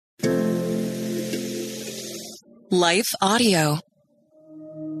Life Audio.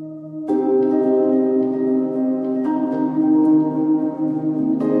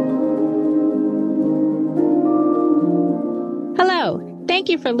 Hello. Thank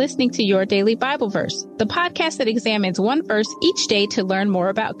you for listening to Your Daily Bible Verse, the podcast that examines one verse each day to learn more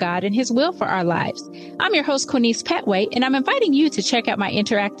about God and His will for our lives. I'm your host, Quinice Petway, and I'm inviting you to check out my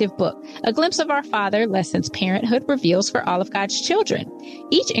interactive book, A Glimpse of Our Father, Lessons Parenthood Reveals for All of God's Children.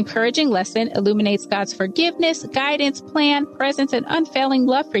 Each encouraging lesson illuminates God's forgiveness, guidance, plan, presence, and unfailing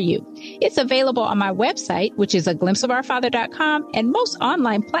love for you. It's available on my website, which is aglimpseofourfather.com, and most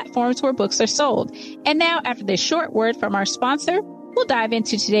online platforms where books are sold. And now, after this short word from our sponsor, we'll dive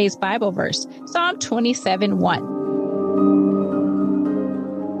into today's Bible verse, Psalm 27:1.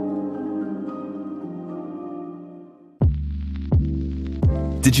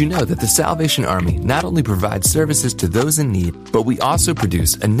 Did you know that the Salvation Army not only provides services to those in need, but we also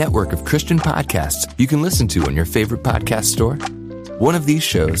produce a network of Christian podcasts you can listen to on your favorite podcast store? One of these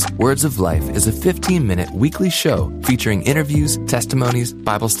shows, Words of Life, is a 15-minute weekly show featuring interviews, testimonies,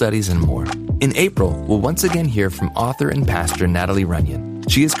 Bible studies, and more. In April, we'll once again hear from author and pastor Natalie Runyon.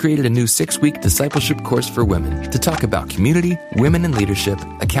 She has created a new 6-week discipleship course for women to talk about community, women in leadership,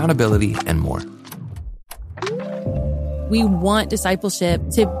 accountability, and more. We want discipleship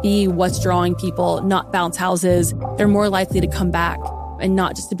to be what's drawing people, not bounce houses. They're more likely to come back and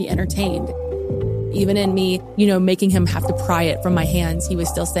not just to be entertained. Even in me, making him have to pry it from my hands, he was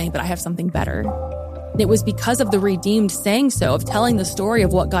still saying, but I have something better. It was because of the redeemed saying so, of telling the story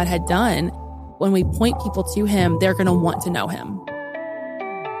of what God had done. When we point people to him, they're going to want to know him.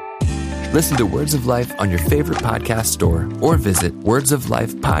 Listen to Words of Life on your favorite podcast store or visit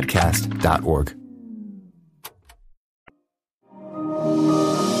wordsoflifepodcast.org.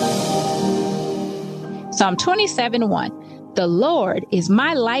 Psalm 27:1. The Lord is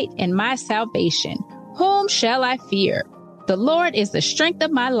my light and my salvation. Whom shall I fear? The Lord is the strength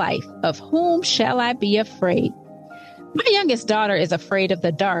of my life. Of whom shall I be afraid? My youngest daughter is afraid of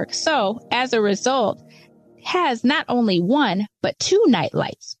the dark, so as a result, has not only one, but 2 night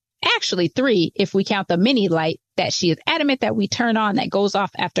lights. Actually 3, if we count the mini light that she is adamant that we turn on that goes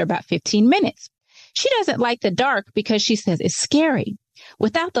off after about 15 minutes. She doesn't like the dark because she says it's scary.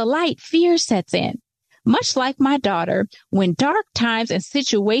 Without the light, fear sets in. Much like my daughter, when dark times and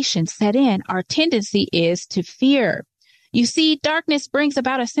situations set in, our tendency is to fear. You see, darkness brings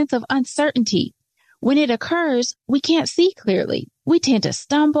about a sense of uncertainty. When it occurs, we can't see clearly. We tend to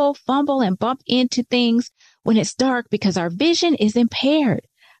stumble, fumble, and bump into things when it's dark because our vision is impaired.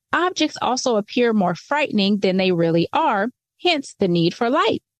 Objects also appear more frightening than they really are, hence the need for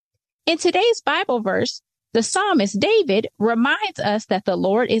light. In today's Bible verse, the psalmist David reminds us that the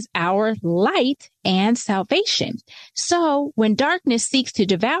Lord is our light and salvation. So when darkness seeks to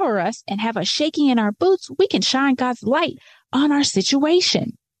devour us and have us shaking in our boots, we can shine God's light on our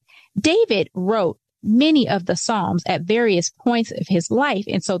situation. David wrote many of the Psalms at various points of his life,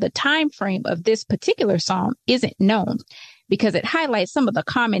 and so the time frame of this particular psalm isn't known because it highlights some of the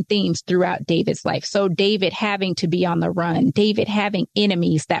common themes throughout David's life. So David having to be on the run, David having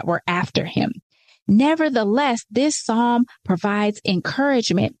enemies that were after him. Nevertheless, this psalm provides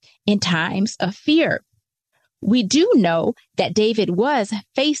encouragement in times of fear. We do know that David was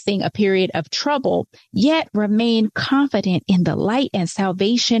facing a period of trouble, yet remained confident in the light and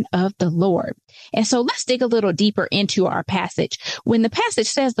salvation of the Lord. And so let's dig a little deeper into our passage. When the passage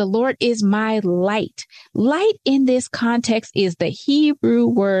says the Lord is my light, light in this context is the Hebrew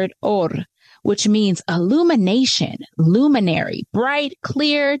word or, which means illumination, luminary, bright,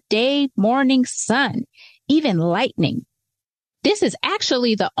 clear day, morning, sun, even lightning. This is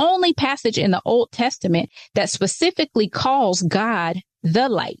actually the only passage in the Old Testament that specifically calls God the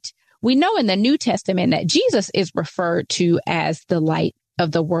light. We know in the New Testament that Jesus is referred to as the light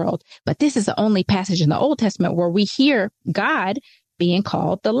of the world, but this is the only passage in the Old Testament where we hear God being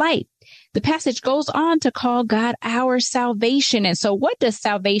called the light. The passage goes on to call God our salvation. And so what does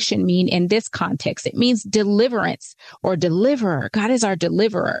salvation mean in this context? It means deliverance or deliverer. God is our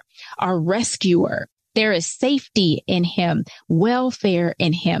deliverer, our rescuer. There is safety in him, welfare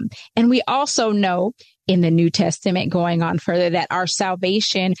in him. And we also know in the New Testament, going on further, that our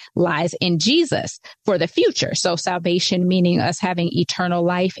salvation lies in Jesus for the future. So salvation meaning us having eternal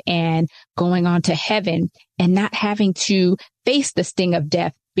life and going on to heaven and not having to face the sting of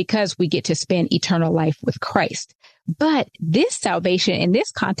death because we get to spend eternal life with Christ. But this salvation in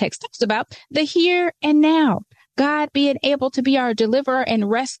this context talks about the here and now. God being able to be our deliverer and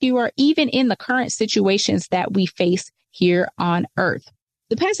rescuer, even in the current situations that we face here on earth.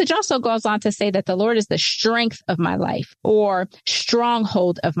 The passage also goes on to say that the Lord is the strength of my life or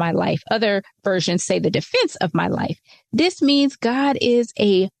stronghold of my life. Other versions say the defense of my life. This means God is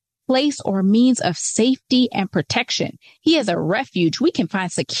a place or means of safety and protection. He is a refuge. We can find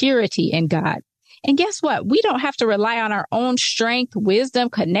security in God. And guess what? We don't have to rely on our own strength, wisdom,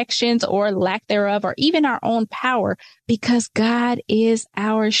 connections, or lack thereof, or even our own power, because God is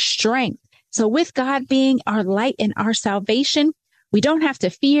our strength. So with God being our light and our salvation, we don't have to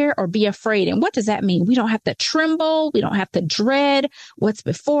fear or be afraid. And what does that mean? We don't have to tremble. We don't have to dread what's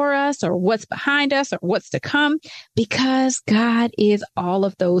before us or what's behind us or what's to come, because God is all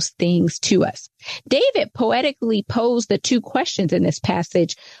of those things to us. David poetically posed the two questions in this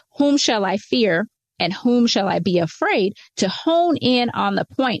passage: whom shall I fear and whom shall I be afraid? To hone in on the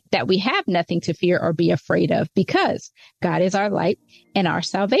point that we have nothing to fear or be afraid of, because God is our light and our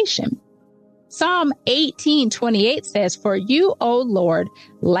salvation. Psalm 18:28 says, "For you, O Lord,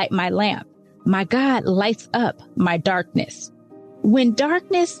 light my lamp. My God lights up my darkness." When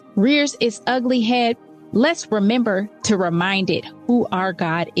darkness rears its ugly head, let's remember to remind it who our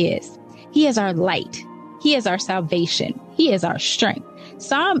God is. He is our light. He is our salvation. He is our strength.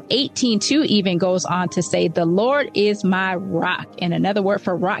 Psalm 18:2 even goes on to say, "The Lord is my rock." And another word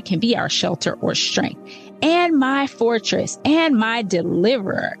for rock can be our shelter or strength. "And my fortress and my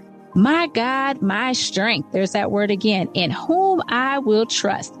deliverer. My God, my strength," there's that word again, "in whom I will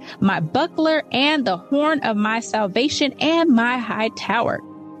trust, my buckler and the horn of my salvation and my high tower."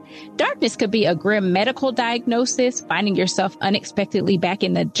 Darkness could be a grim medical diagnosis, finding yourself unexpectedly back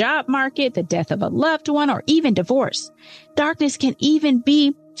in the job market, the death of a loved one, or even divorce. Darkness can even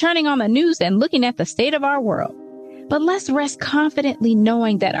be turning on the news and looking at the state of our world. But let's rest confidently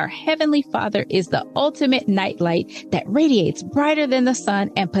knowing that our Heavenly Father is the ultimate nightlight that radiates brighter than the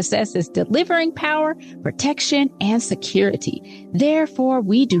sun and possesses delivering power, protection, and security. Therefore,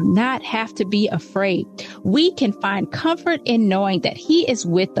 we do not have to be afraid. We can find comfort in knowing that He is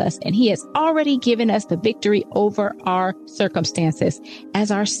with us and He has already given us the victory over our circumstances as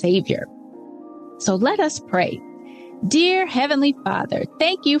our Savior. So let us pray. Dear Heavenly Father,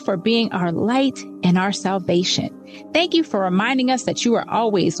 thank you for being our light and our salvation. Thank you for reminding us that you are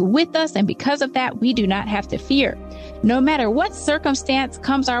always with us, and because of that, we do not have to fear. No matter what circumstance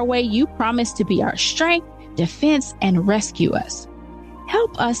comes our way, you promise to be our strength, defense, and rescue us.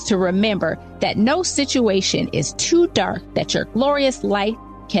 Help us to remember that no situation is too dark that your glorious light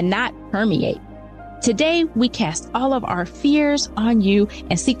cannot permeate. Today, we cast all of our fears on you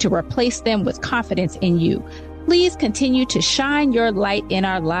and seek to replace them with confidence in you. Please continue to shine your light in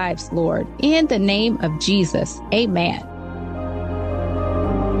our lives, Lord. In the name of Jesus, amen.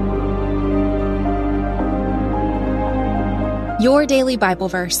 Your Daily Bible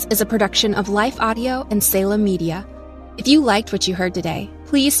Verse is a production of Life Audio and Salem Media. If you liked what you heard today,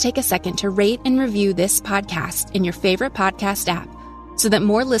 please take a second to rate and review this podcast in your favorite podcast app so that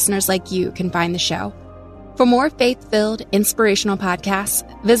more listeners like you can find the show. For more faith-filled, inspirational podcasts,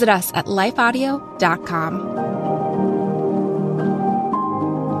 visit us at lifeaudio.com.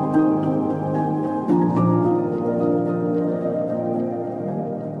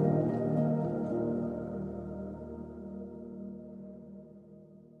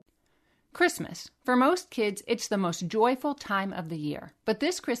 Christmas. For most kids, it's the most joyful time of the year. But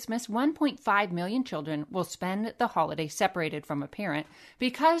this Christmas, 1.5 million children will spend the holiday separated from a parent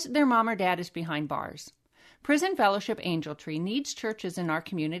because their mom or dad is behind bars. Prison Fellowship Angel Tree needs churches in our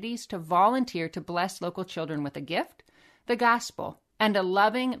communities to volunteer to bless local children with a gift, the gospel, and a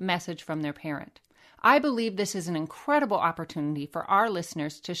loving message from their parent. I believe this is an incredible opportunity for our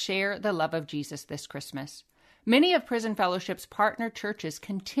listeners to share the love of Jesus this Christmas. Many of Prison Fellowship's partner churches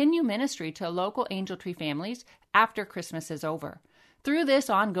continue ministry to local Angel Tree families after Christmas is over. Through this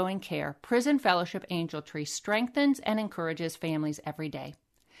ongoing care, Prison Fellowship Angel Tree strengthens and encourages families every day.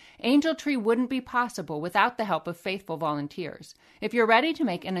 Angel Tree wouldn't be possible without the help of faithful volunteers. If you're ready to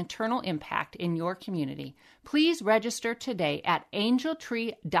make an eternal impact in your community, please register today at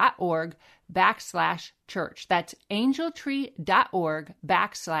angeltree.org/church. That's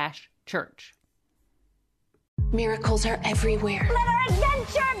angeltree.org/church. Miracles are everywhere. Let our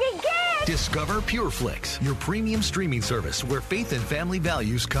adventure begin! Discover PureFlix, your premium streaming service where faith and family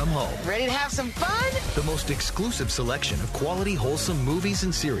values come home. Ready to have some fun? The most exclusive selection of quality, wholesome movies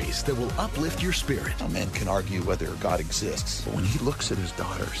and series that will uplift your spirit. A man can argue whether God exists, but when he looks at his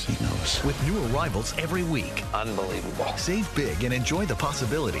daughters, he knows. With new arrivals every week. Unbelievable. Save big and enjoy the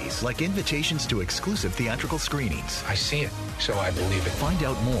possibilities, like invitations to exclusive theatrical screenings. I see it, so I believe it. Find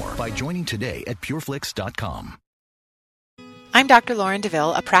out more by joining today at pureflix.com. I'm Dr. Lauren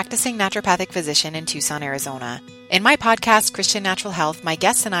DeVille, a practicing naturopathic physician in Tucson, Arizona. In my podcast, Christian Natural Health, my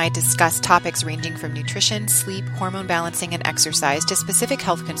guests and I discuss topics ranging from nutrition, sleep, hormone balancing, and exercise to specific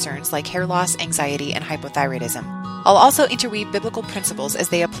health concerns like hair loss, anxiety, and hypothyroidism. I'll also interweave biblical principles as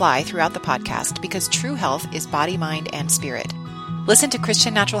they apply throughout the podcast because true health is body, mind, and spirit. Listen to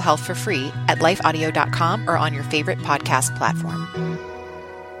Christian Natural Health for free at lifeaudio.com or on your favorite podcast platform.